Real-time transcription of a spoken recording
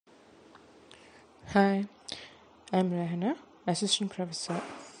Hi, I'm Rehana, Assistant Professor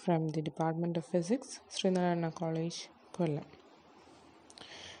from the Department of Physics, Srinarayana College, Kollam.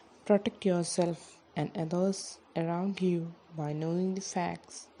 Protect yourself and others around you by knowing the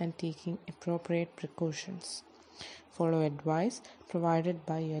facts and taking appropriate precautions. Follow advice provided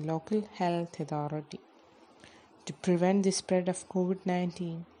by your local health authority. To prevent the spread of COVID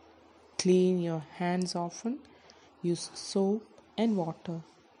 19, clean your hands often, use soap and water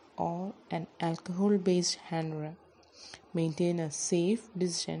or an alcohol based hand rub. Maintain a safe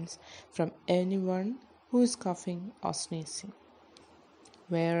distance from anyone who is coughing or sneezing.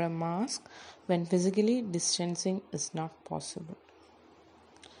 Wear a mask when physically distancing is not possible.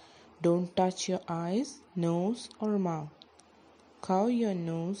 Don't touch your eyes, nose, or mouth. Cover your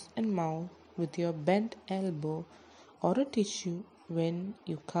nose and mouth with your bent elbow or a tissue when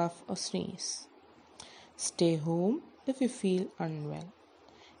you cough or sneeze. Stay home if you feel unwell.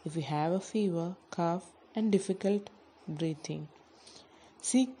 If you have a fever, cough, and difficult breathing,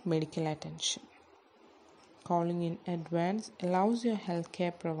 seek medical attention. Calling in advance allows your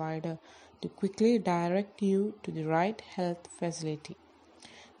healthcare provider to quickly direct you to the right health facility.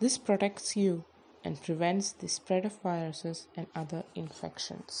 This protects you and prevents the spread of viruses and other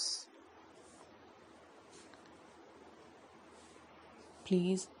infections.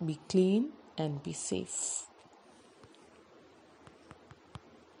 Please be clean and be safe.